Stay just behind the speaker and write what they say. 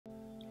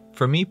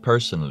For me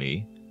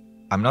personally,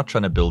 I'm not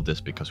trying to build this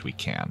because we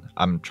can.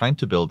 I'm trying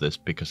to build this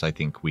because I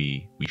think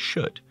we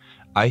should.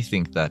 I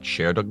think that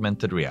shared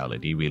augmented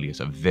reality really is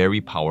a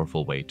very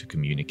powerful way to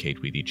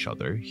communicate with each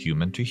other,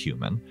 human to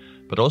human,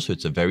 but also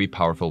it's a very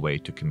powerful way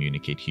to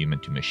communicate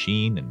human to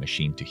machine and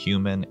machine to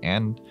human,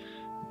 and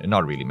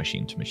not really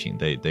machine to machine.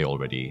 They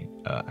already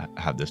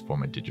have this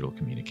form of digital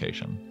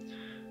communication.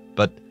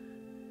 But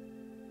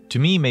to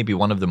me, maybe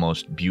one of the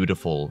most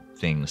beautiful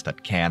things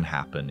that can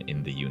happen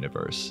in the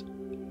universe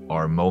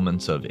are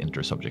moments of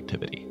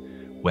intersubjectivity,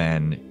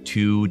 when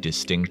two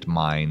distinct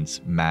minds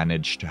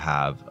manage to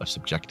have a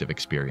subjective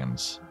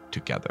experience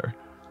together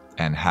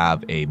and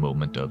have a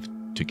moment of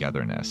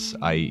togetherness.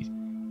 I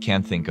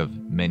can't think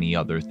of many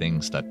other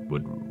things that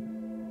would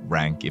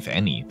rank, if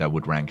any, that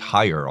would rank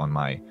higher on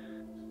my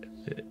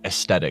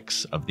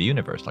aesthetics of the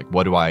universe. Like,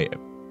 what do I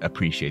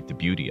appreciate the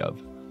beauty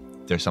of?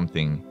 There's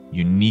something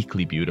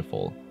uniquely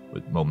beautiful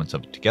with moments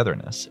of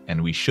togetherness,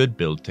 and we should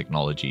build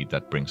technology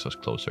that brings us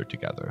closer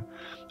together.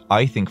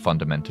 I think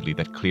fundamentally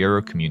that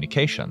clearer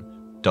communication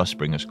does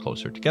bring us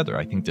closer together.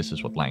 I think this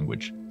is what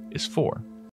language is for.